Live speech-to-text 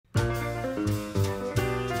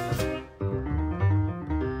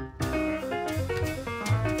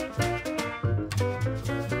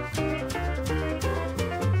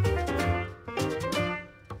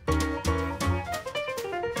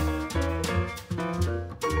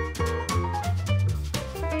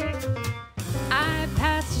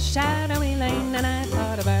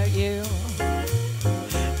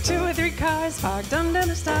under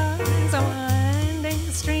the stars, a winding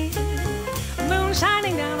stream, moon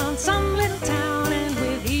shining down on some little town, and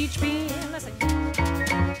with each beam, let's say,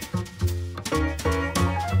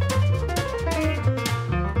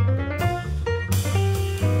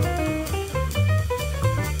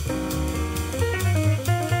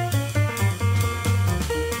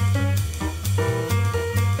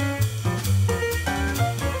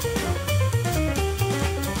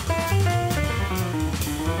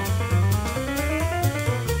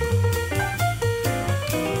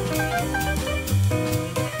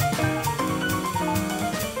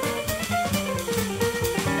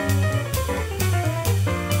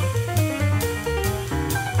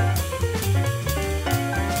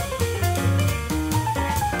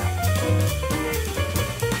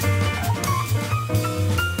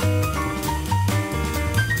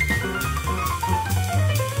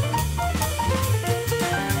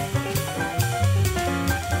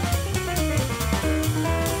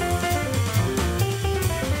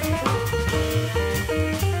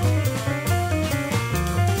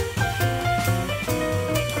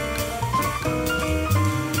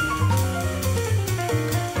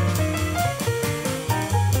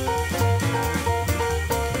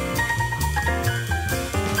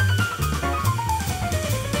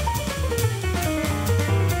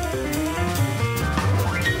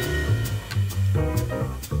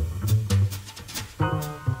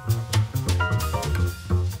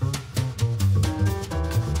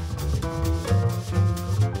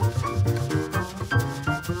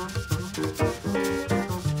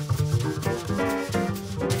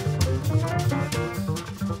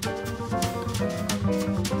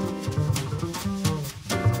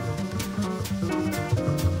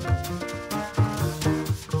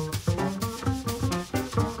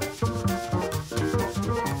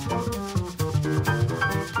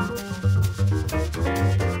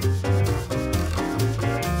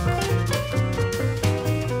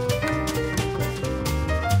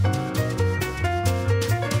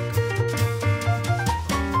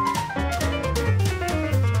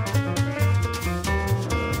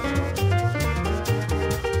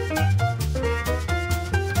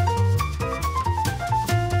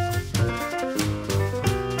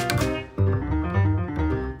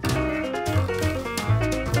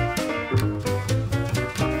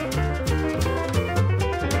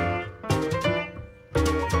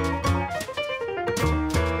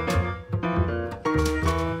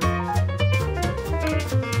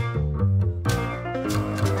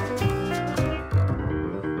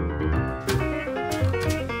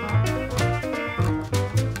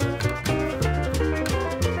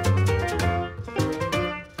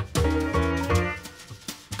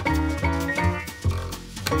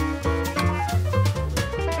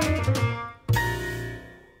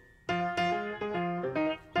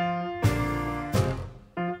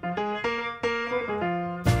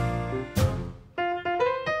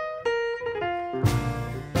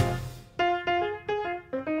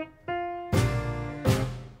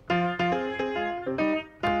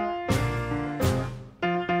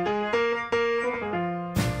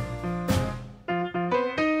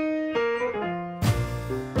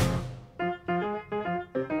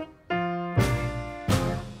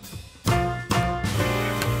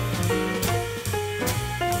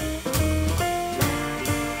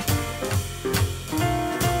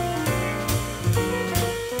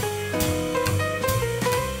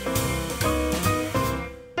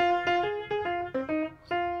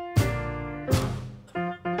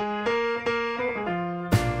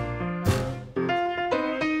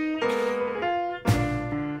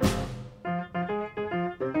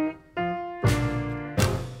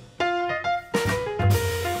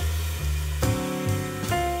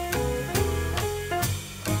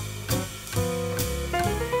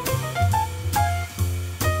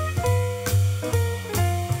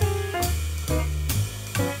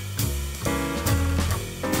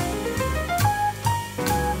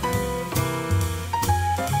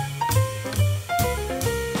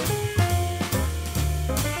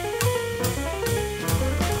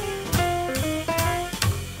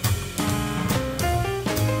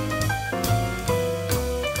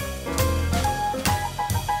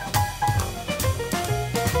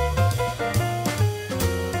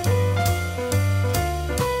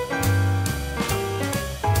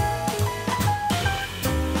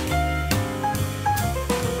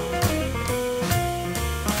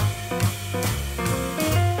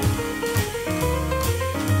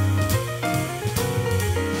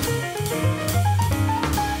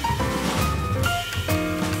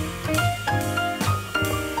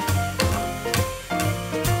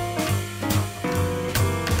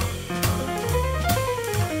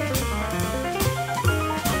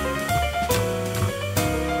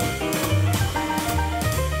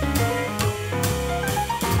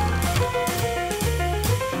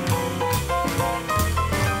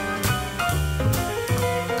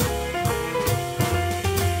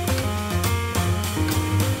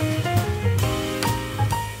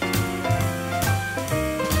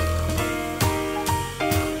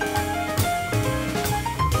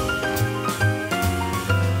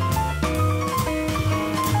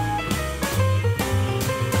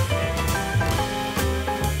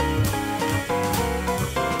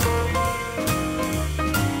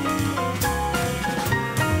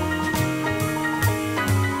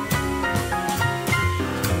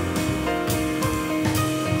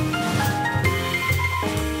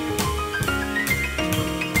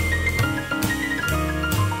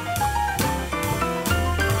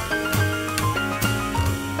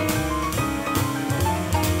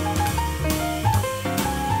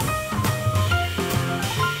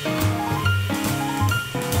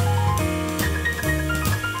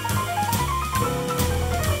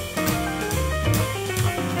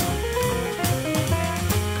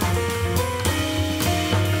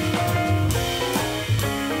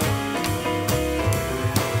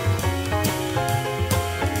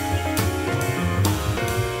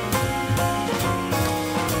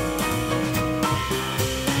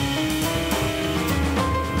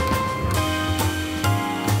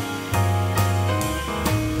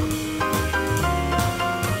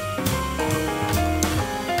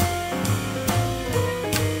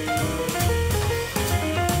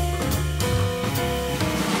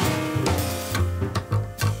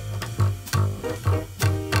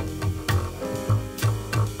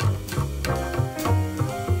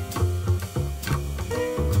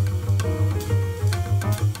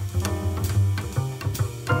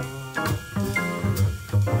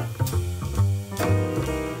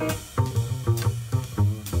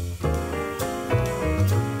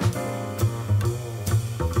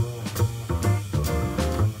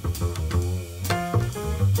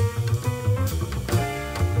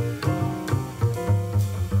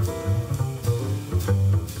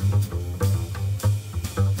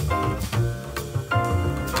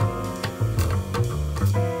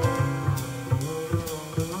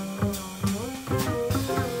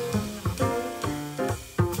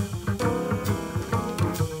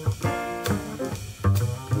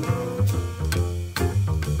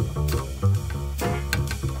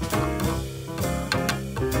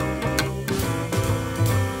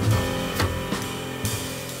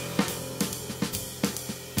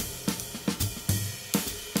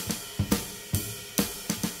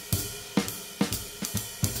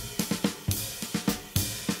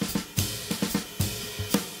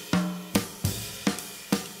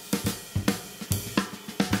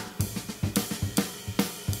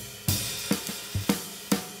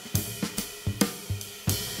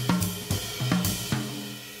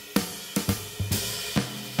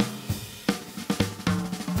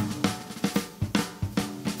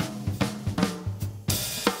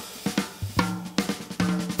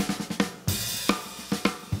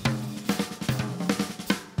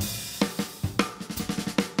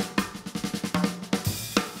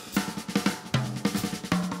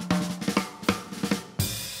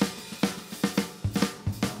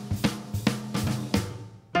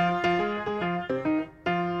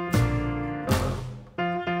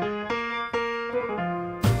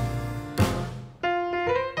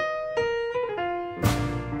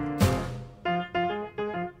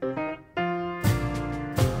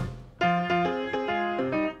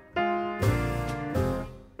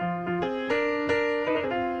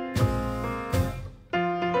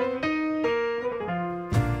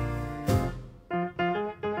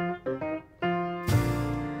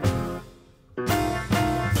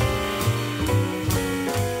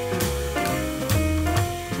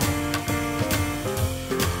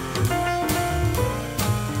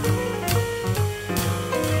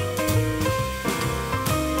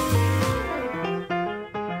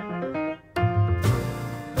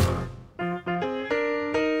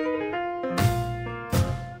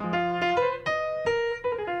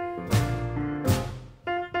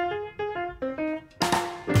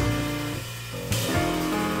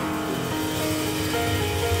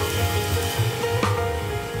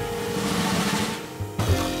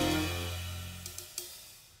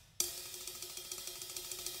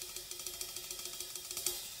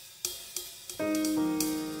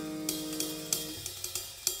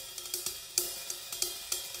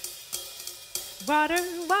 water,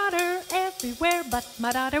 water everywhere, but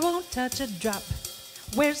my daughter won't touch a drop.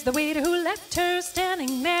 Where's the waiter who left her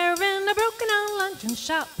standing there in a broken-down luncheon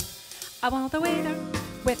shop? I want the waiter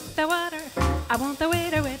with the water. I want the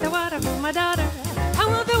waiter with the water for my daughter. I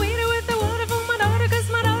want the waiter with the water for my daughter, 'cause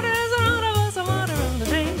my daughter has a lot of some water on the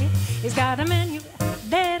tray. He's got a menu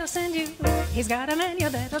that'll send you. He's got a menu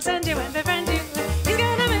that'll send you and befriend you. He's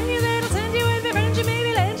got a menu that'll send you and befriend you.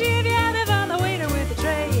 Maybe lend you if you haven't found the waiter with the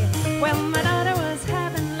tray. Well, my daughter was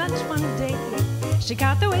having lunch one day. She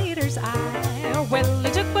caught the waiter's eye. Well, he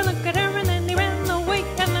took one look at her and then he ran away.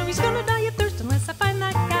 And now he's gonna die of thirst unless I find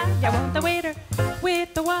that guy. I want the waiter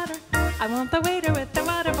with the water. I want the waiter with the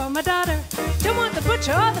water for my daughter. Don't want the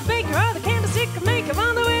butcher or the baker or the candlestick maker.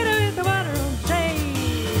 Want the waiter with the water on the tray.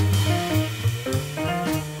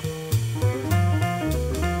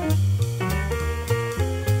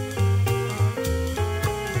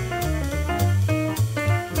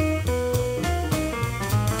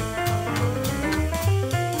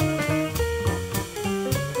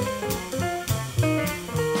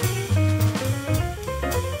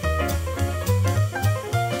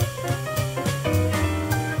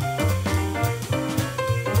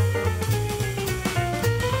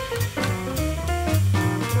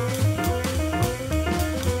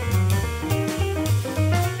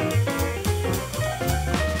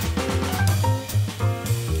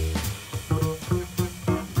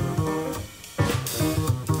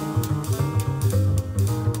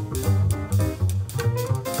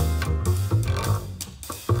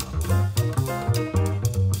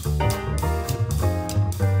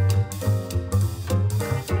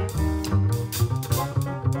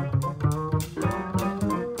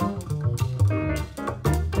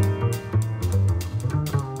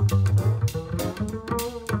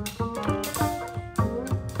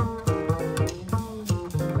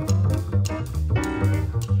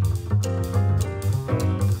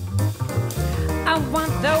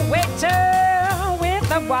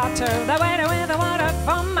 Water, the waiter with the water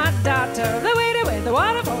for my daughter. The waiter with the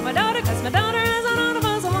water for my daughter, 'cause my daughter has a lot of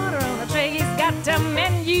some water on the tray. He's got a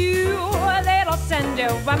menu that'll send you,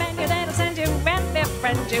 a menu that'll send you and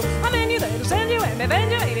befriend you, a menu that'll send you and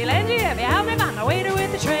befriend you, maybe lend you if you haven't found a waiter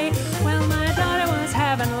with the tray. Well, my daughter was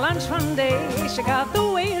having lunch one day. She caught the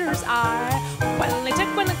waiter's eye. Well, he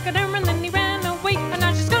took one look at her and then he ran away. And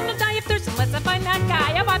now she's gonna die of thirst unless I find that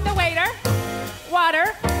guy. I want the waiter,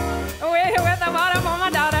 water, with the water for my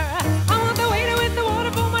daughter. I want the waiter with the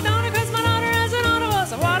water for my daughter, 'cause my daughter has an auto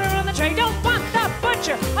of water on the tray. Don't want the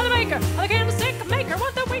butcher or the baker or the candlestick maker.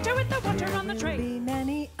 Want the waiter with the water on the tray. There'll be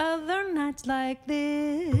many other nights like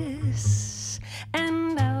this,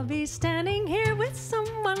 and I'll be standing here with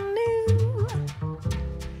someone new.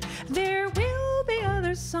 There will be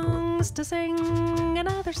other songs to sing,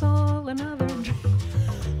 another soul, another dream.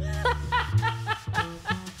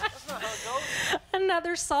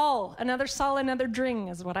 Another sol, another dring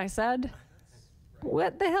is what I said.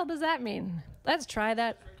 What the hell does that mean? Let's try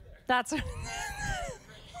that. That's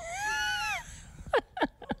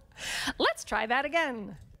Let's try that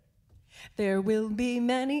again. There will be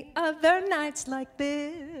many other nights like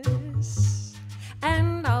this,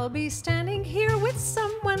 and I'll be standing here with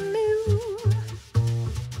someone new.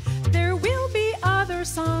 There will be other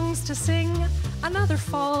songs to sing, another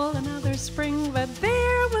fall, another spring, but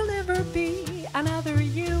there will never be another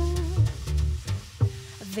you.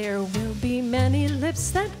 There will be many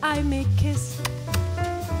lips that I may kiss,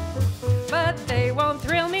 but they won't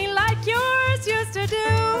thrill me like yours used to do.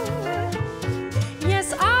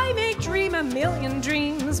 Yes, I may dream a million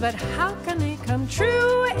dreams, but how can they come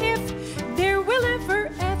true if there will ever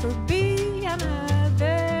be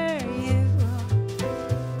another you?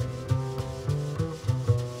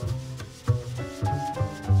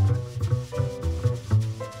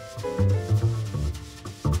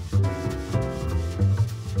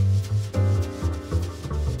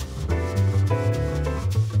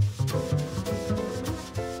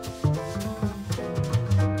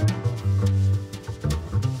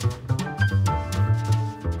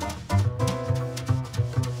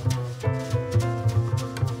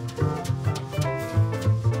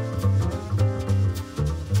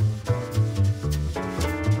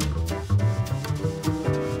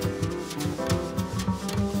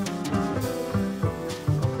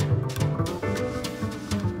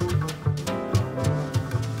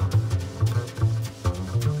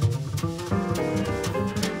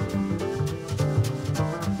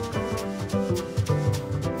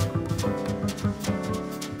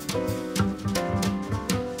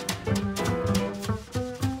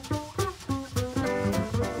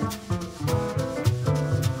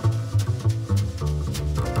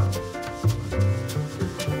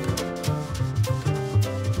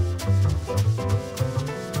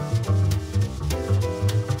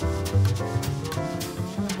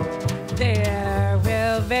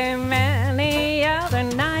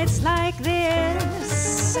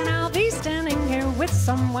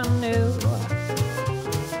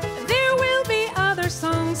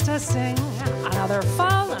 songs to sing. Another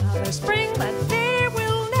fall, another spring, but there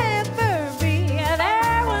will never be another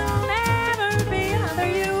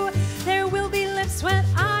you. There will be lips when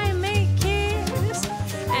I make kiss,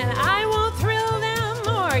 and I won't thrill them,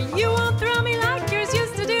 or you won't thrill me like yours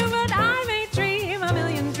used to do. But I may dream a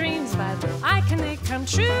million dreams, but I can make come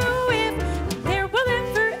true if there will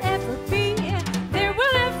ever, ever be. There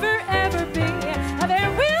will ever, ever be.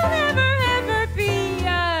 There will never, ever be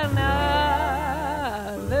another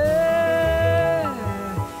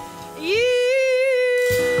you.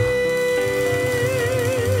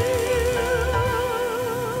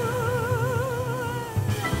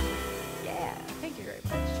 Yeah, thank you very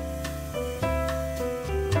much.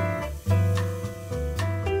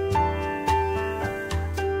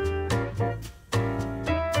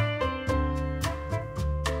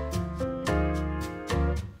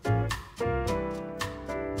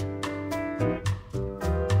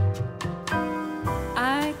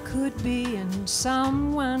 I could be in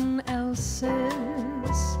someone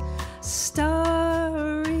else's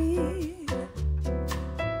story,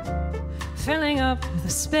 filling up the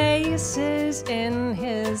spaces in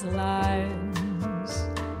his lives,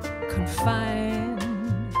 confined.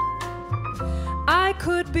 I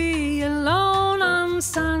could be alone on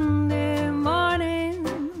Sunday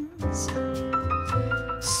mornings,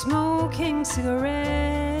 smoking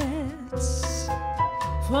cigarettes,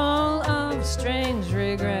 full of strange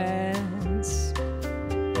regrets.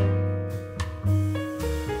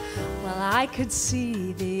 Well, I could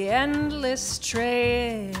see the endless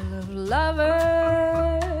trail of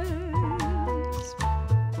lovers.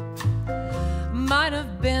 Might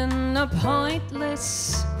have been a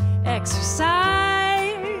pointless exercise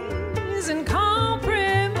in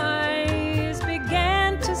compromise.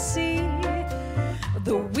 Began to see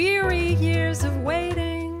the weary years of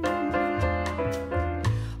waiting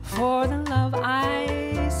for the love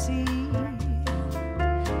I see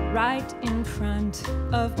right in front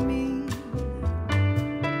of me.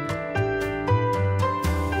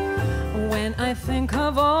 When I think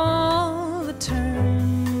of all the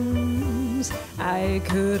turns I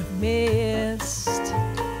could have missed,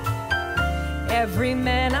 every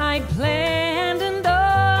man I planned and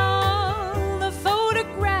all the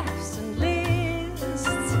photographs and lists,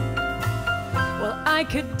 well, I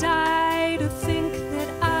could die to think that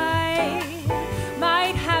I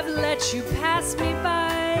might have let you pass me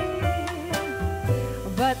by,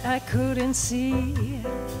 but I couldn't see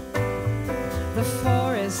the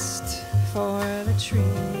forest for the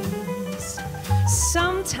trees.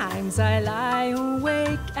 Sometimes I lie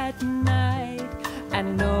awake at night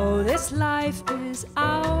and know this life is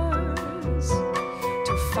ours.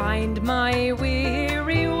 To find my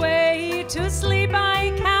weary way to sleep,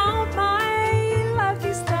 I count my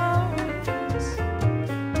lucky stars.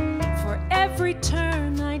 For every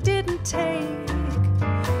turn I didn't take,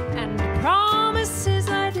 and promises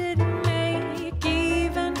I didn't make,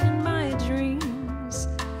 even in my dreams,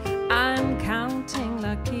 I'm counting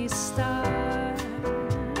lucky stars.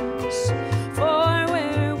 For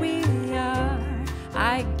where we are,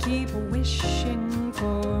 I keep wishing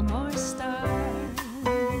for more stars.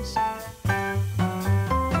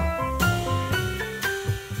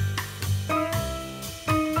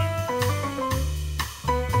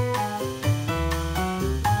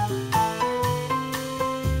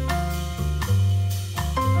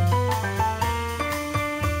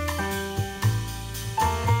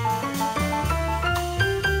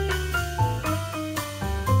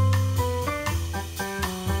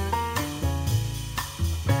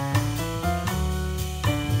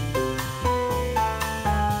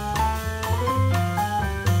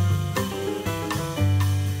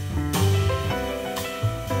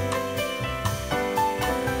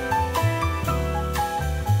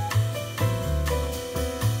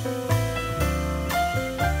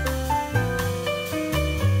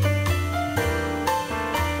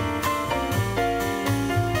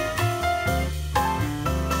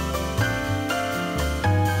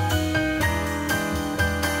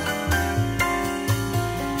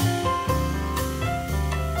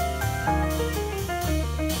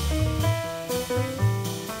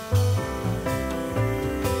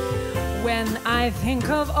 When I think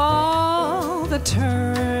of all the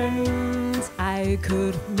turns I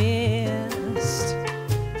could have missed,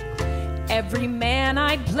 every man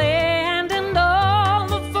I'd planned and all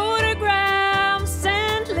the photographs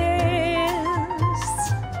and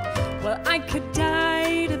lists, well, I could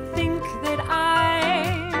die to think that I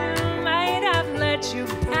might have let you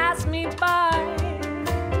pass me by,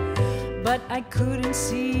 but I couldn't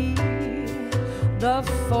see the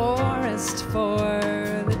forest for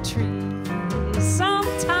the trees.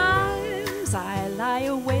 Sometimes I lie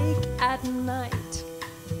awake at night.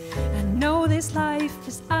 I know this life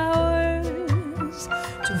is ours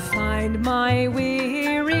to find my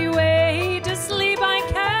weary way to sleep. I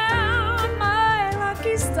count my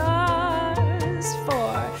lucky stars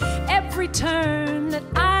for every turn that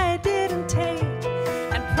I didn't take,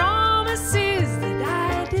 and promises that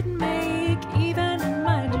I didn't make. Even in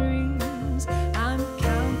my dreams, I'm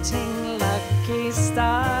counting lucky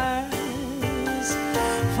stars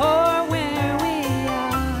for where we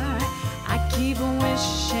are. I keep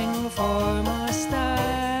wishing for more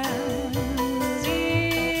stars.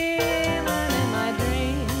 Even in my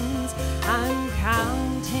dreams, I'm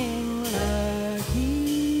counting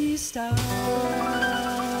lucky stars.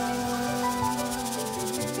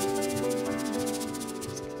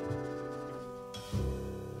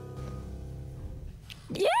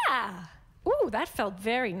 Yeah! Ooh, that felt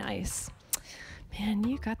very nice. Man,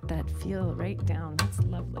 you got that feel right down. That's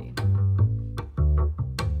lovely.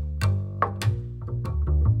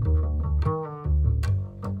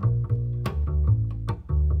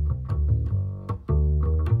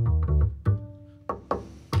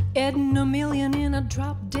 Edna Million in a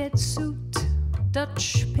drop-dead suit,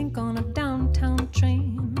 Dutch pink on a downtown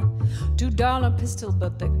train, $2 pistol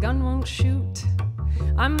but the gun won't shoot.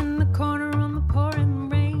 I'm in the corner on the pouring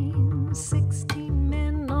rain, 16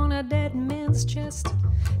 men on a dead man's chest,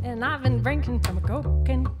 and I've been drinking from a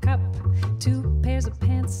broken cup, 2 pairs of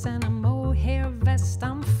pants and a mohair vest.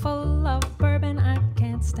 I'm full of bourbon, I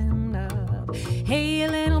can't stand up. Hey,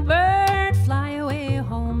 little bird, fly away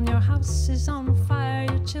home. Your house is on fire,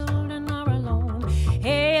 your children are alone.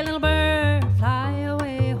 Hey, little bird, fly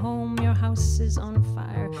away home. Your house is on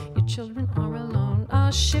fire, your children are alone.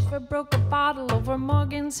 A shiver broke a bottle over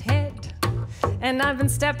Morgan's head, and I've been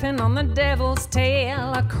stepping on the devil's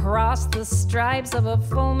tail, across the stripes of a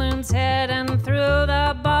full moon's head, and through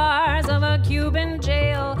the bars of a Cuban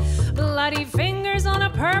jail. Bloody fingers on a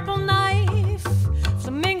purple knife,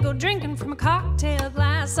 flamingo drinking from a cocktail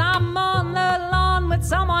glass. I'm on the lawn with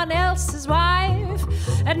someone else's wife,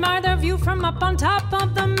 admire their view from up on top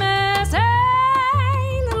of the mess.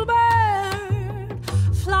 Hey, little bird,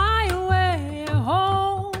 fly away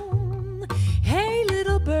home. Hey,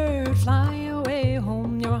 little bird, fly away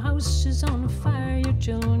home. Your house is on fire, your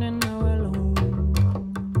children are alone.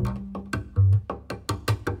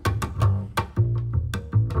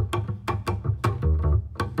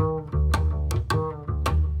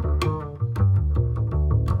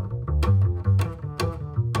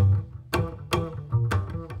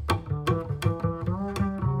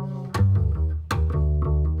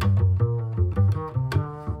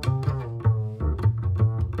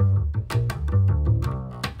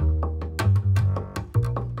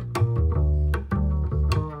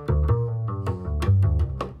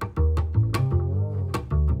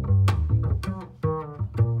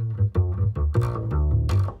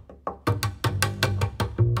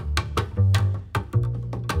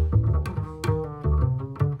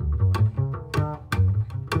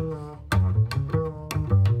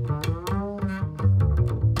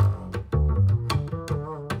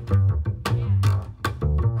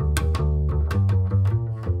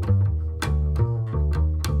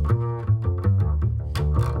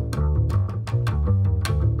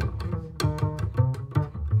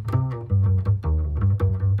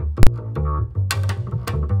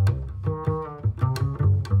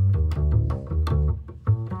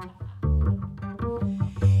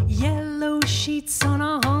 Sheets on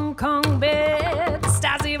a Hong Kong bed,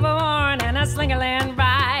 Stasi Vaughan and a Slingerland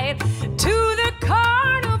ride to the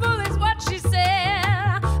carnival is what she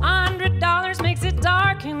said. $100 makes it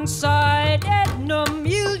dark inside. Edna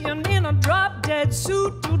Million in a drop-dead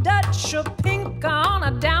suit, 2 Dutch pink on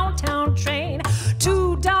a downtown train,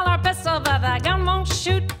 $2 pistol but the gun won't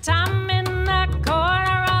shoot. I'm in the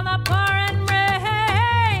corner of the pouring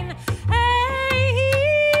rain.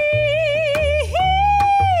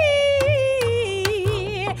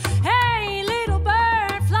 Hey, little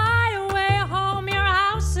bird, fly away home. Your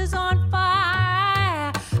house is on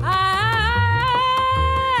fire.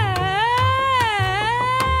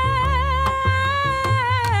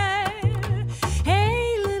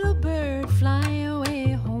 Hey, little bird, fly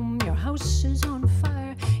away home. Your house is on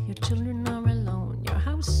fire, your children are alone. Your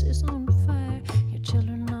house is on fire, your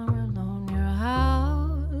children are alone. Your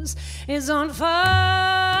house is on fire,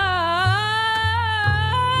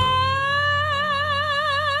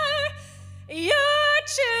 your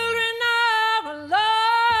children are alone.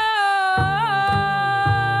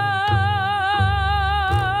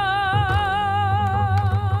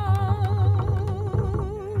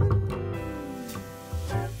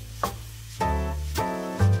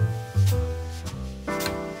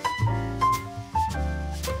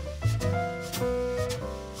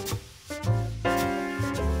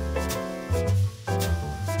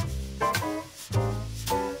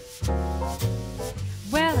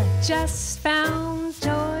 just found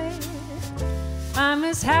joy. I'm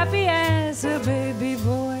as happy as a baby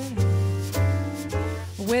boy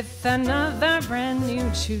with another brand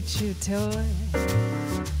new choo-choo toy.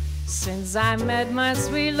 Since I met my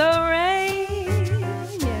sweet Lorraine,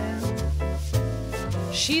 yeah.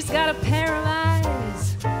 She's got a pair of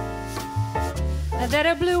eyes that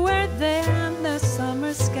are bluer than the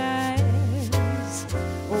summer skies.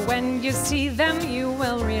 When you see them, you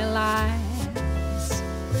will realize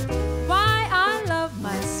why I love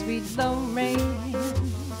my sweet Lorraine.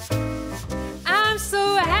 I'm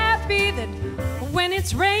so happy that when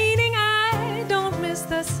it's raining, I don't miss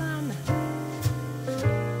the sun,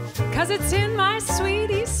 'cause it's in my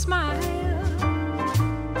sweetie's smile.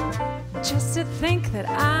 Just to think that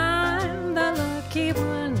I'm the lucky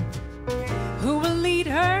one who will lead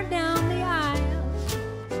her down the aisle.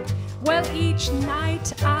 Well, each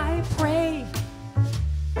night I pray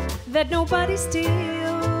that nobody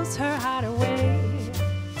steals her heart away.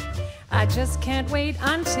 I just can't wait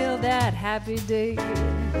until that happy day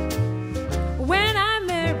when I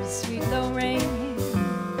marry sweet Lorraine.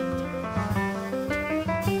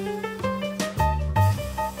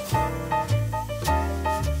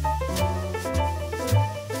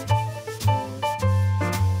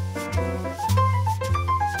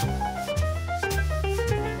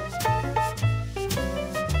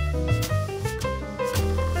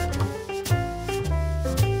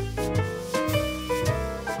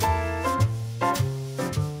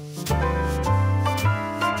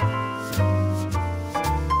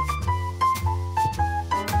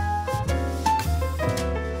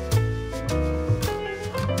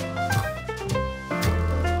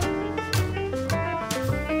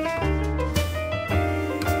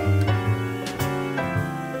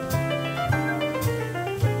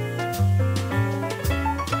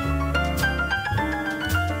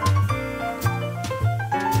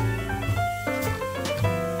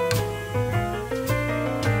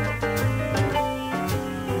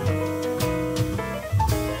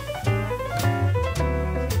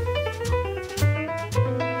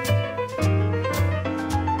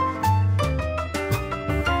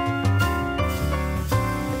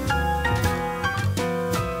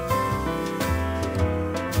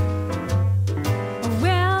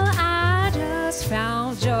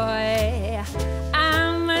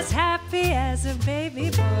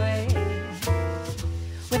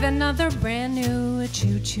 Another brand new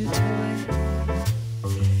choo-choo toy.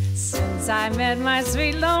 Since I met my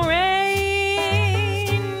sweet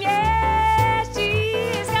Lorraine, yeah,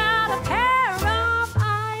 she's got a pair of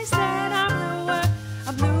eyes that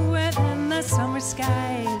are bluer than the summer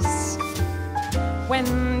skies.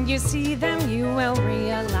 When you see them, you will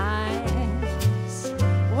realize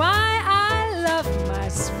why I love my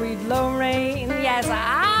sweet Lorraine. Yes,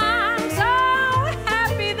 I'm so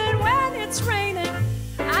happy that when it's raining,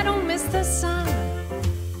 I don't miss the sun,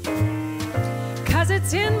 'cause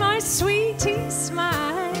it's in my sweetie's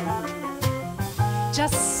smile.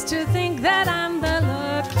 Just to think that I'm the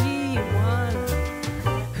lucky one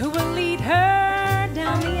who will lead her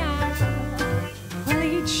down the aisle. Well,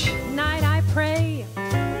 each night I pray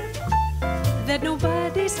that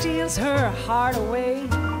nobody steals her heart away.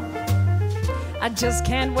 I just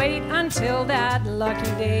can't wait until that lucky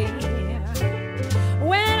day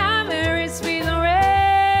when I marry sweet Lorraine.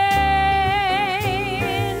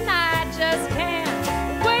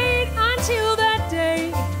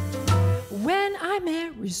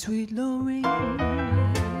 Sweet Lorraine.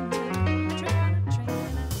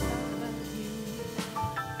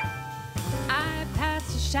 I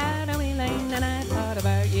passed a shadowy lane and I thought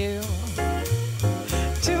about you.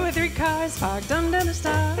 2 or 3 cars parked under the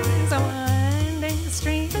stars, a winding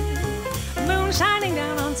stream, moon shining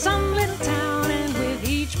down on some little town, and with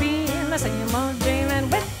each beam the same old dream. And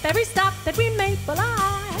with every stop that we made, well,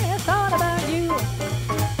 I thought about you.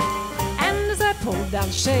 Pulled down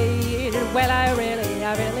shade, well, I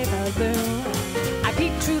really felt blue. I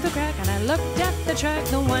peeked through the crack and I looked at the track,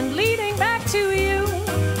 the one leading back to you.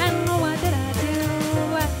 And what did I do?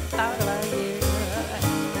 I thought about you.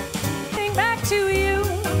 Leading back to you.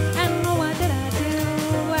 And what did I do?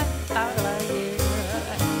 I thought about you.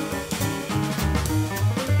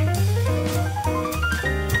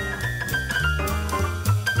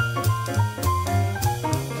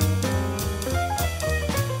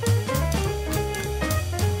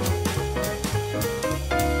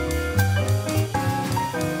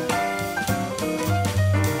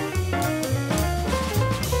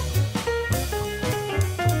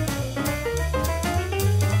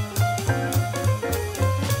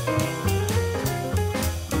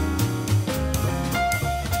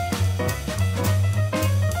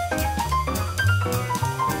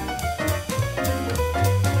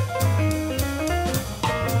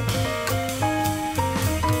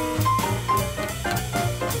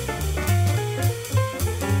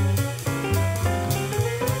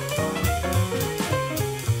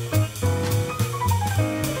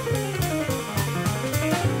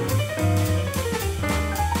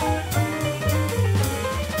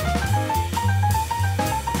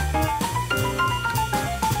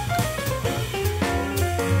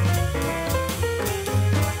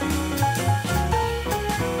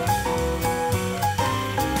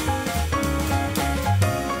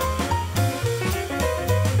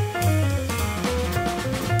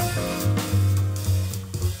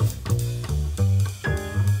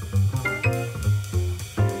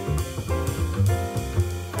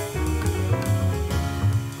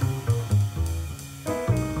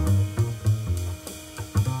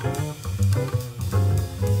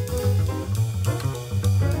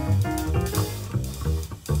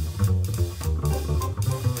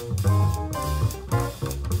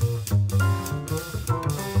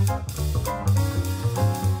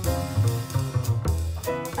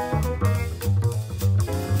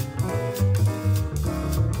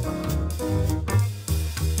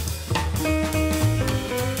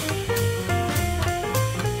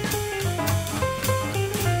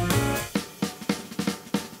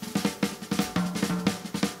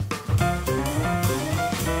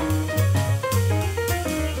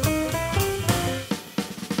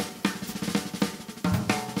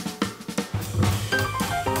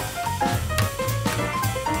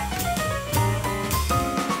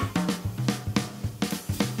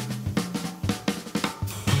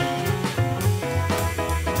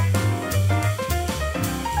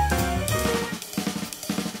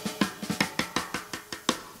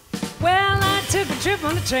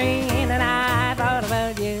 the train and I thought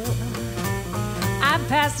about you. I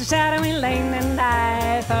passed a shadowy lane and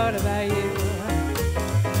I thought about you.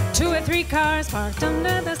 2 or 3 cars parked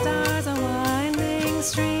under the stars, a winding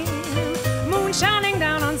stream, moon shining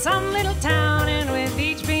down on some little town, and with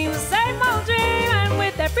each beam the same old dream. And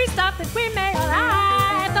with every stop that we made,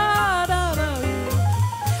 I thought about you.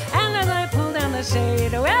 And as I pulled down the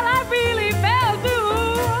shade, well, I really felt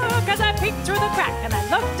blue, 'cause I peeked through the crack and I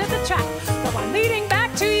looked at the track, the one leading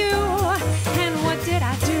back to you. And what did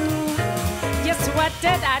I do? Yes, what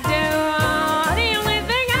did I do? The only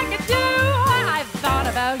thing I could do, I thought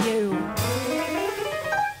about you.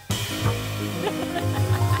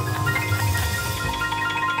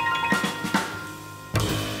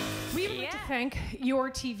 We would like to thank Your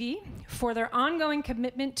TV for their ongoing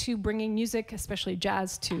commitment to bringing music, especially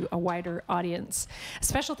jazz, to a wider audience. A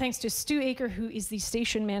special thanks to Stu Aker, who is the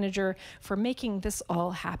station manager, for making this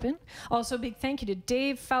all happen. Also, a big thank you to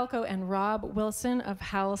Dave Falco and Rob Wilson of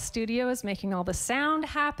Howl Studios, making all the sound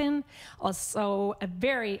happen. Also, a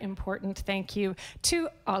very important thank you to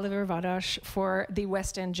Oliver Vadash for the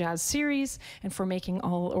West End Jazz Series and for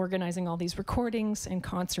organizing all these recordings and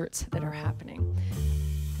concerts that are happening.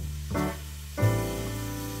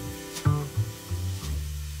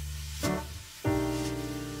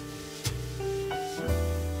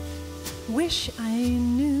 Wish I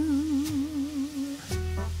knew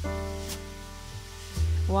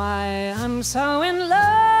why I'm so in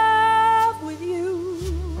love with you.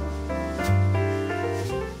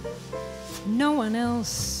 No one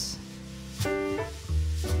else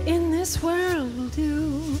in this world will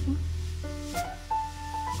do.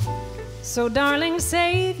 So darling,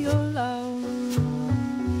 save your love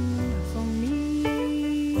for me.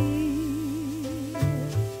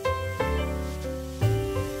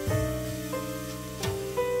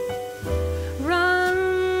 Run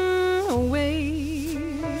away.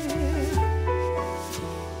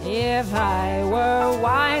 If I were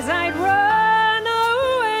wise, I'd run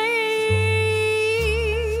away.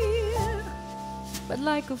 But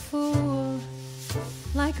like a fool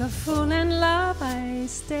in love I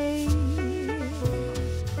stay,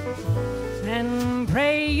 and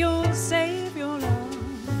pray you'll save your love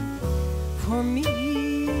for me.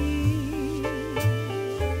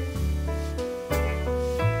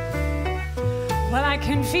 Well, I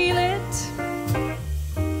can feel it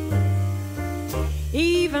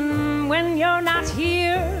even when you're not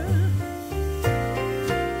here.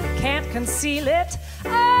 Can't conceal it.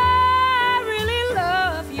 I really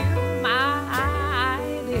love you, my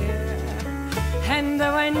dear. And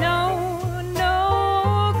though I know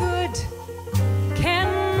no good can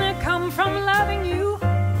come from loving you,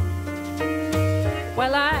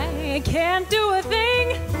 well, I can't do a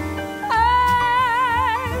thing.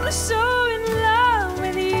 I'm so in love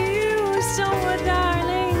with you. So,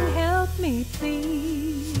 darling, help me,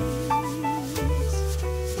 please.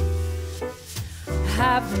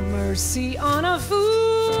 Have mercy on a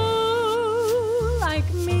fool like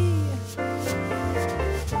me.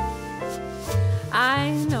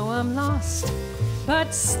 I know I'm lost,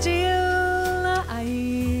 but still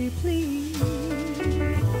I plead.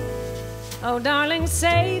 Oh, darling,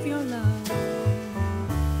 save your love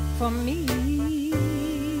for me.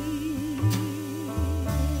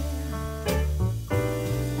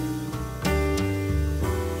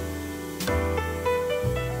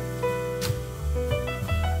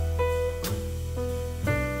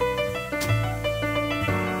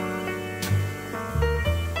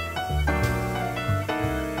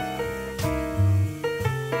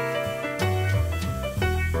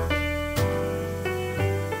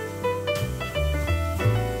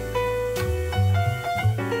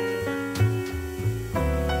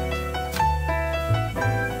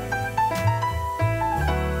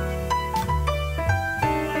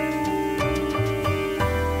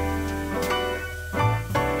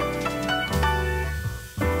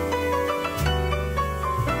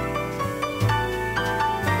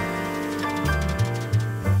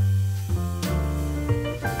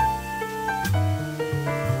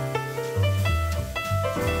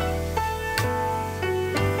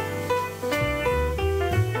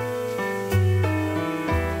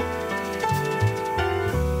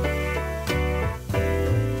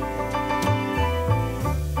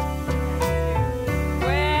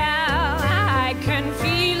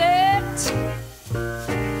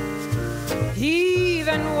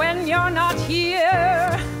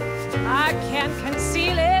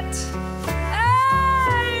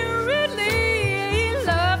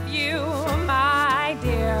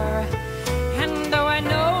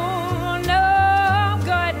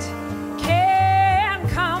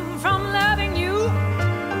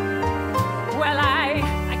 Well, I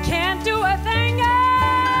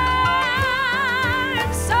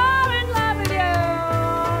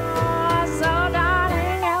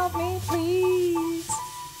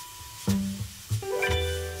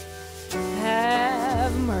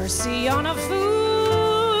mercy on a fool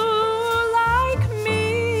like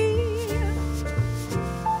me.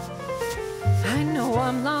 I know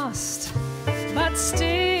I'm lost, but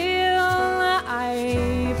still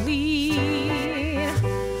I plead.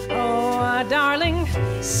 Oh, darling,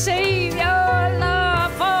 save your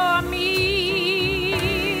love for me.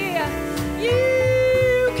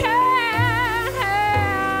 You can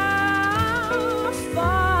have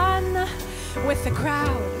fun with the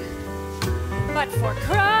crowd, but for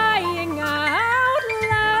crying out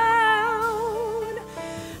loud,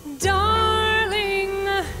 darling,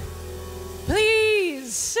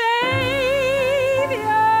 please save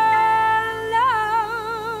your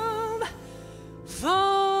love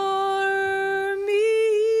for me.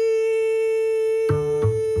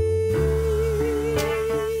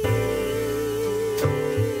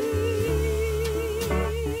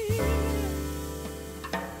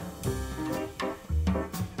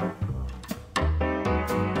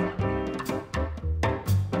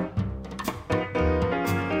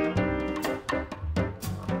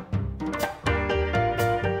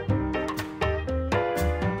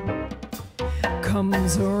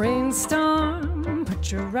 Comes a rainstorm,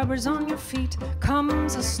 put your rubbers on your feet.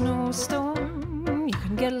 Comes a snowstorm, you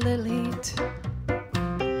can get a little heat.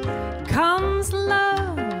 Comes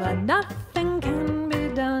love, and nothing can be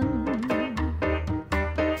done.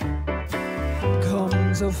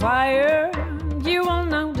 Comes a fire, you will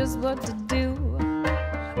know just what to do.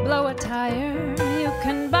 Blow a tire, you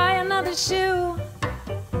can buy another shoe.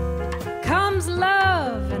 Comes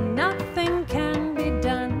love, and nothing can be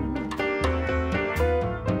done.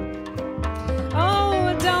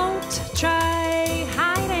 Try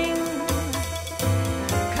hiding,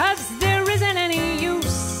 'cause there isn't any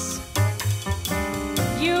use.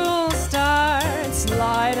 You'll start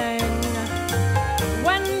sliding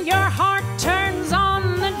when your heart turns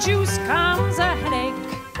on. The juice comes a headache.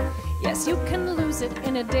 Yes, you can lose it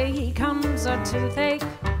in a day. Comes a toothache,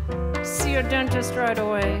 see your dentist right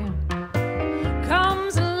away.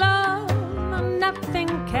 Comes love, nothing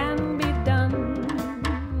can be done.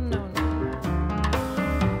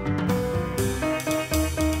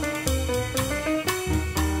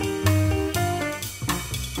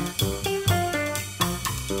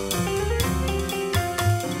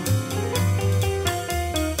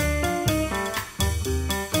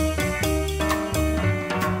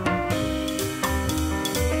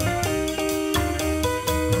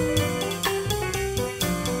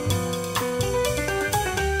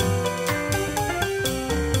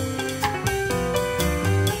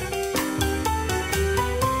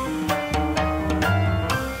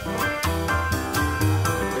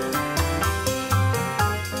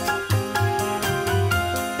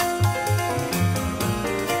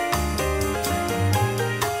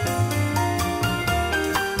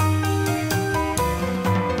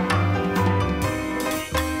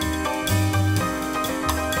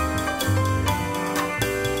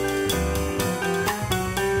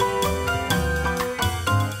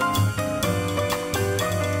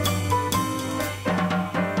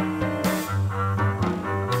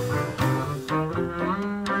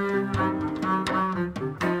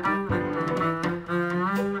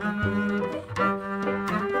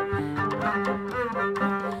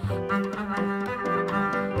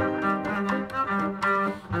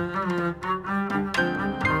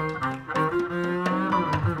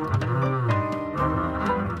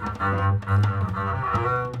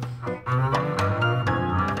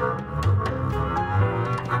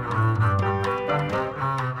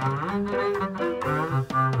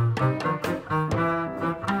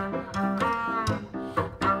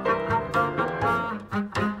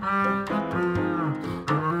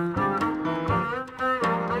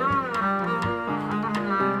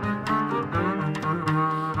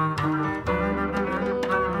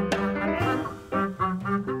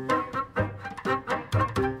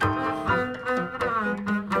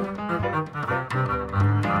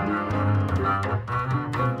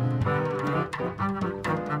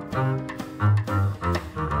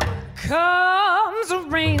 Comes a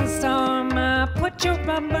rainstorm, put your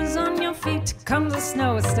rubbers on your feet. Comes a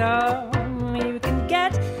snowstorm, you can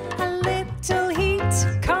get a little heat.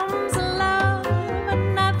 Comes love,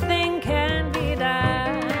 and nothing can be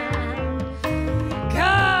done.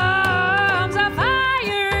 Comes a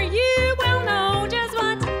fire, you will know just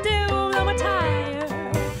what to do. Blow a tire,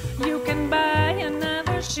 you can buy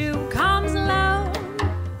another shoe. Comes love,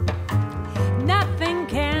 nothing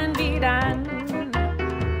can be done.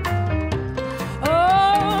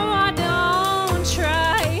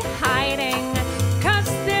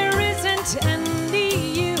 Any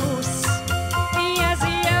use.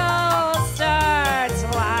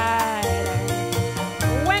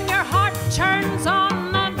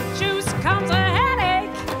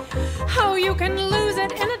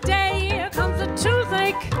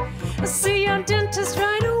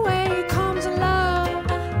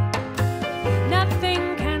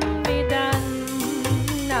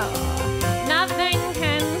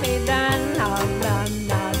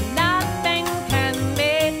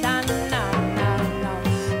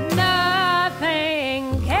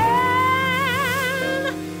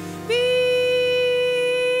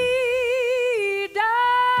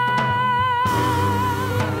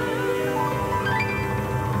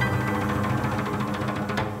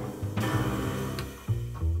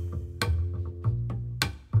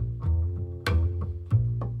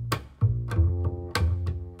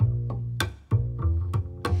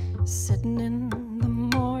 sitting in the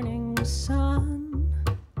morning sun.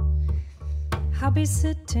 I'll be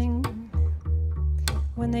sitting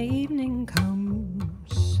when the evening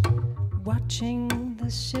comes, watching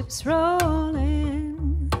the ships roll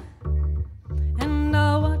in, and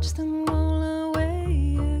I'll watch them roll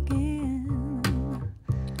away again,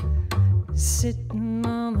 sitting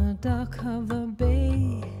on the dock of the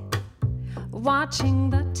bay,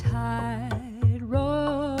 watching the tide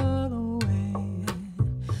roll away.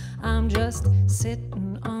 I'm just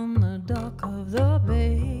sitting on the dock of the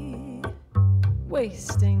bay,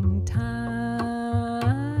 wasting time.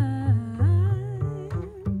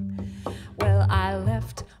 Well, I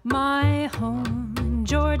left my home in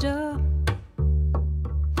Georgia,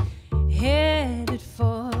 headed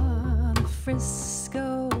for the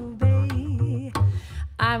Frisco Bay.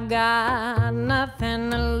 I've got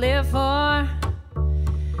nothing to live for,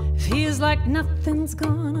 feels like nothing's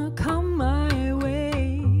gonna come my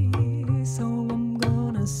way, so I'm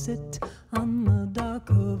gonna sit on the dock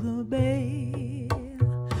of the bay,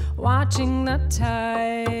 watching the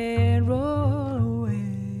tide roll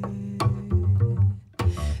away,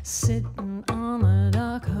 sitting on the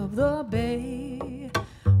dock of the bay,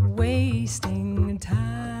 wasting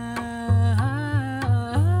time.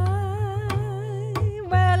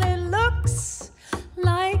 Well, it looks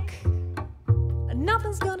like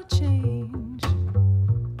nothing's gonna change.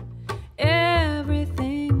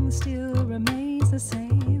 Everything still remains the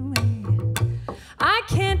same way. I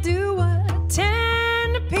can't do what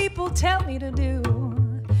 10 people tell me to do,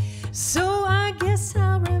 so I guess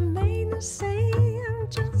I'll remain the same. I'm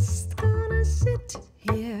just gonna sit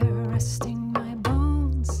here resting my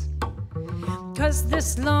bones, 'cause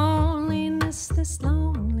this loneliness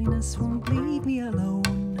won't leave me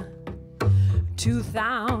alone.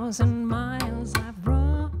 2,000 miles I've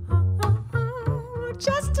run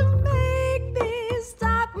just to make this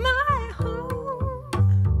dock my home,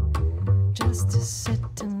 just to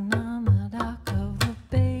sit on the dock of the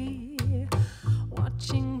bay,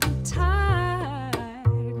 watching the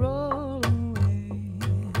tide roll away,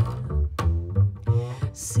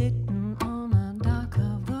 sitting on the dock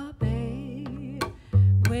of the bay,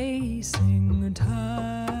 wasting time.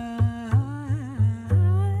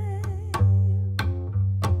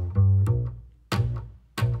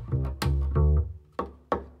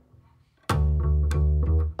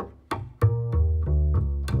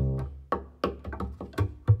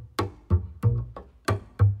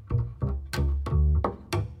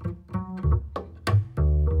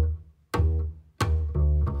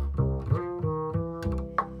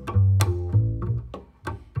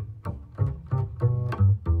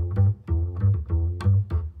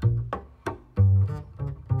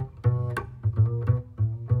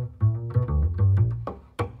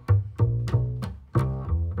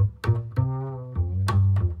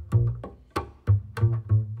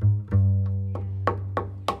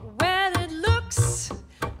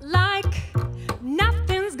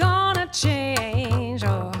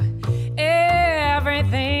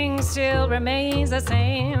 Still remains the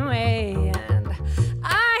same way, and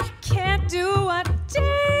I can't do what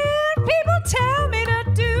 10 people tell me to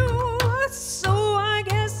do, so I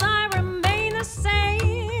guess I remain the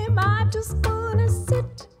same. I'm just gonna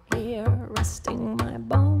sit here resting my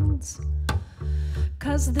bones,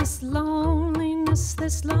 'cause this loneliness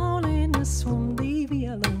won't leave me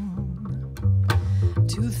alone.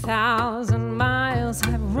 2,000 miles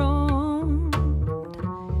I've roamed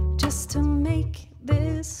just to make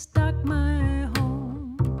this dock my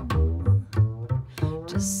home,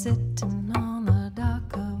 just sitting on the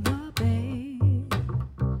dock of the bay,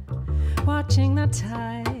 watching the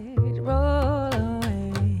tide roll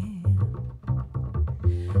away,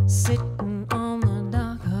 sitting on the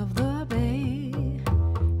dock of the bay,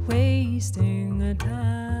 wasting the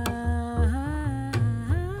time.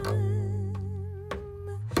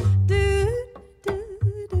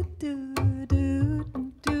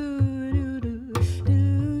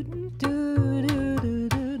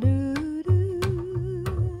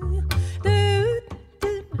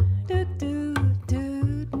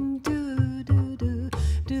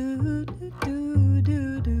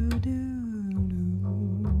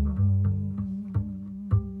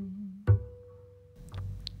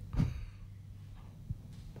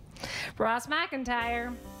 Ross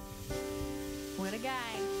MacIntyre, what a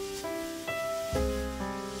guy.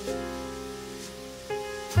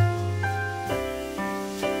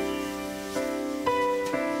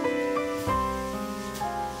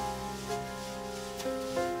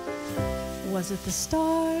 Was it the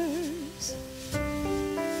stars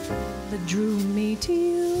that drew me to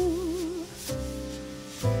you?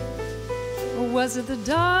 Or was it the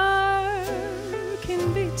dark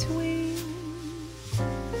in between?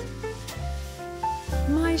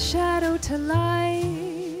 shadow to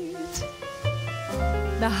light,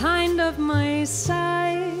 the hind of my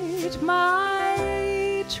sight,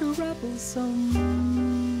 my troublesome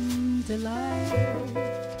delight.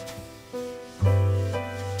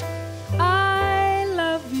 I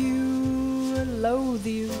love you, loathe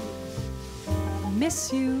you,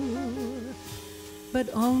 miss you, but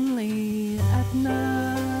only at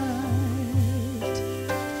night.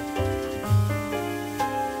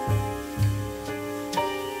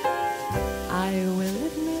 I will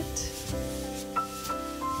admit,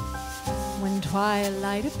 when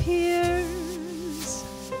twilight appears,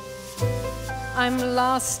 I'm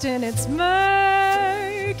lost in its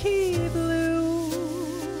murky blue.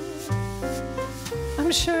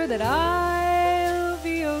 I'm sure that I'll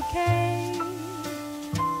be okay.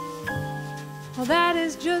 Well, that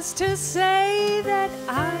is just to say that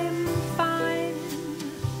I'm fine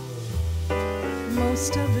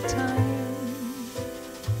most of the time.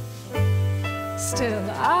 Still,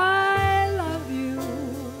 I love you,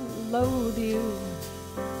 loathe you,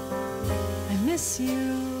 I miss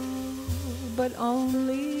you, but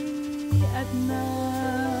only at night.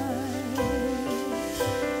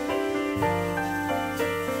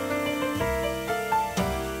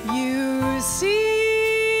 You see,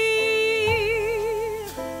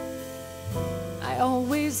 I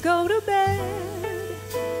always go to bed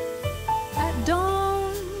at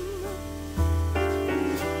dawn.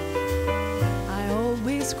 I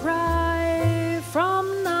always cry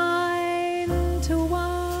from 9 to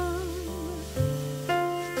 1.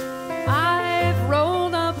 I've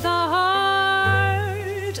rolled up the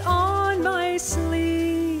heart on my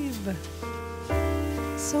sleeve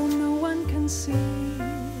so no one can see.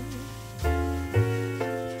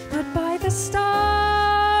 But by the start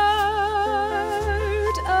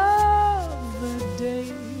of the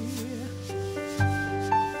day,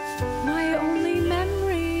 my only memories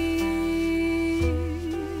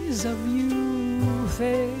of you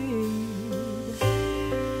fade.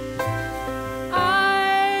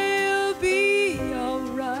 I'll be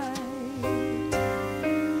alright.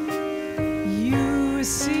 You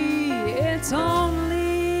see, it's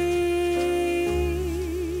only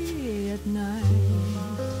at night.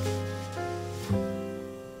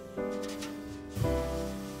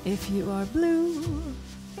 If you are blue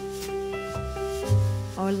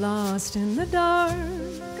or lost in the dark,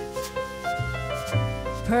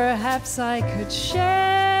 perhaps I could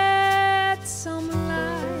shed some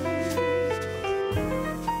light.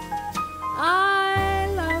 I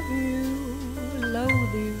love you,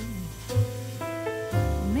 loathe you,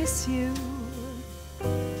 miss you,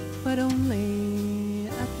 but only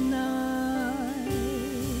at night.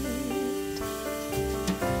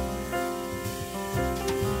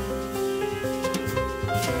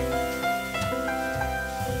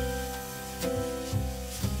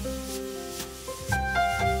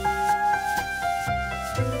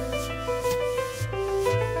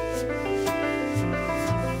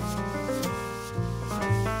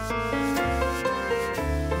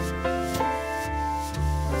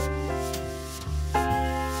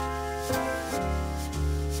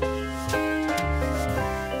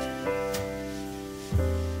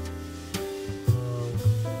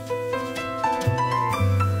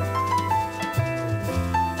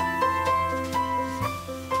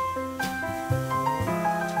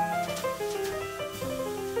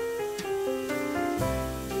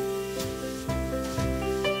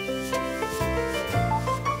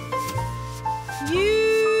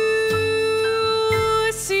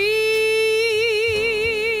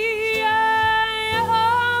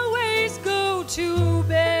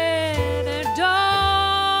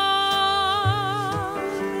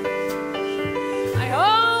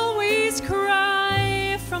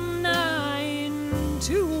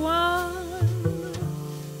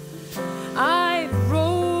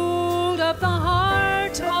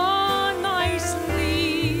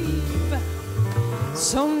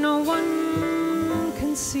 So no one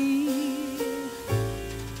can see,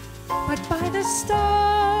 but by the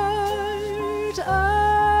start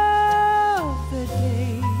of the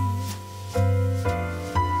day,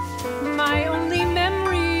 my only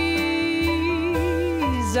memories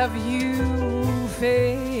of you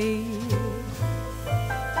fade.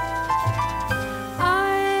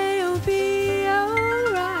 I'll be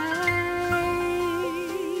alright.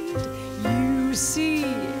 You see,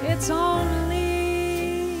 it's only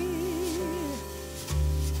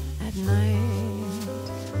night.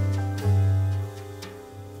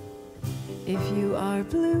 If you are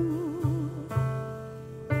blue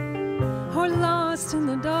or lost in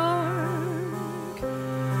the dark,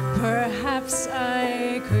 perhaps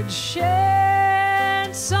I could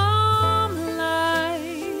shed some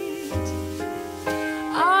light.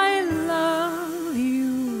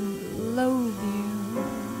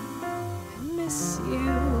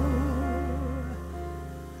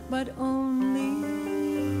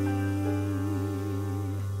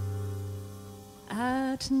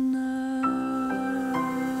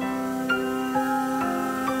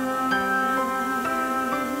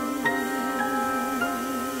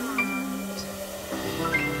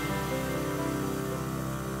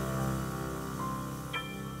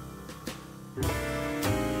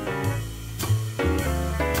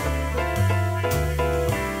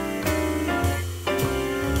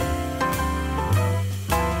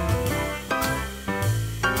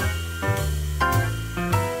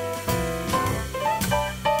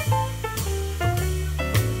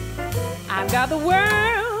 I've got the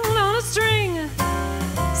world on a string,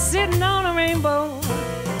 sitting on a rainbow.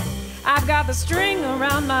 I've got the string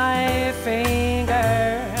around my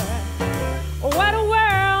finger. What a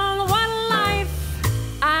world, what a life,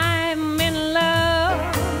 I'm in love.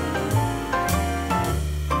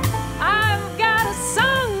 I've got a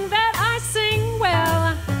song that I sing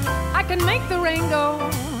well, I can make the rain go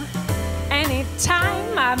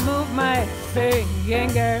anytime I move my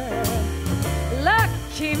finger.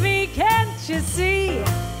 Lucky me, can't you see,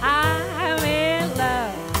 I'm in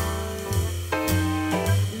love.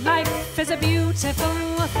 Life is a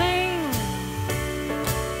beautiful thing,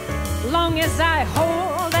 long as I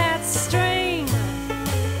hold that string.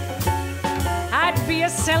 I'd be a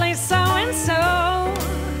silly so-and-so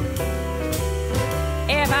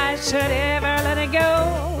if I should ever let it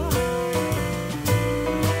go.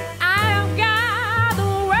 I've got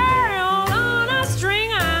the world on a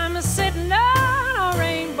string, I'm sitting on a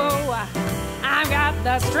rainbow. I've got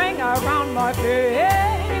the string around my finger.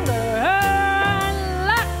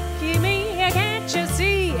 Lucky me, can't you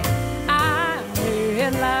see, I'm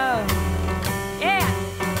in love. Yeah.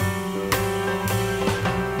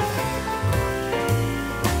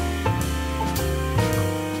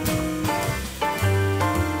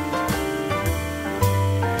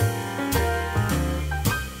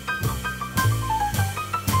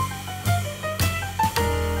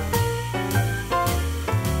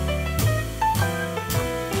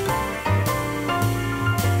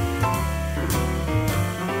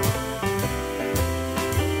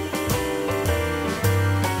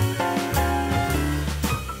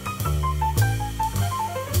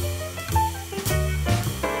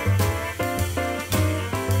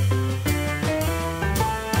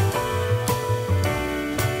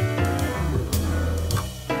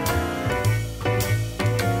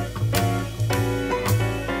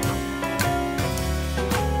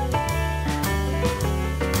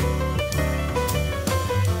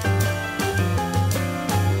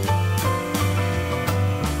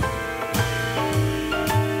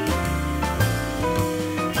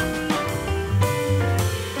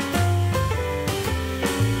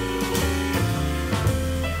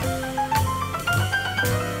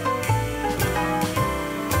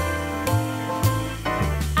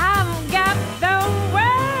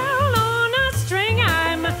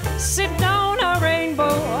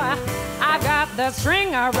 The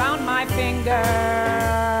string around my finger.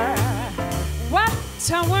 What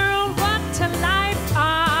a world, what a life,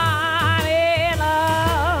 I'm in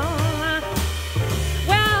love.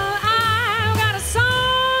 Well, I've got a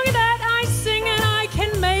song that I sing and I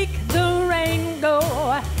can make the rain go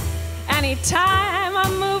anytime I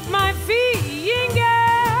move my finger.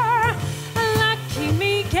 Lucky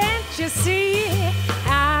me, can't you see,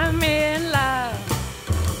 I'm in love.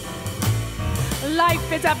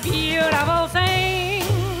 Life is a beautiful thing,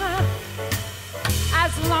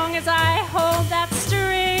 as long as I hold that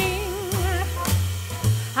string.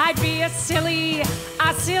 I'd be a silly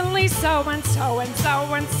so-and-so and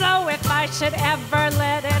so-and-so if I should ever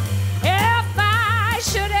let it, if I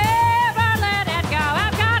should ever let it go.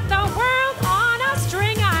 I've got the world on a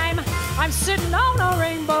string, I'm sitting on a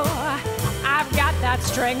rainbow. I've got that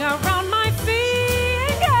string around my finger.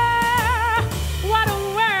 What a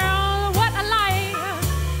world, what a life.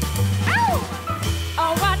 Oh,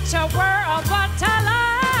 what a world, what a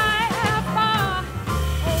life. Oh,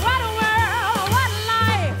 what a world, what a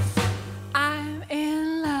life. I'm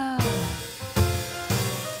in love.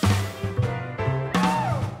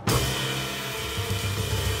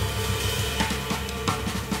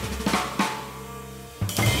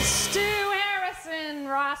 Stu Harrison,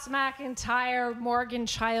 Ross MacIntyre, Morgan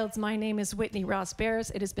Childs. My name is Whitney Ross Barris.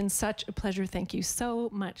 It has been such a pleasure. Thank you so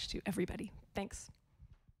much to everybody. Thanks.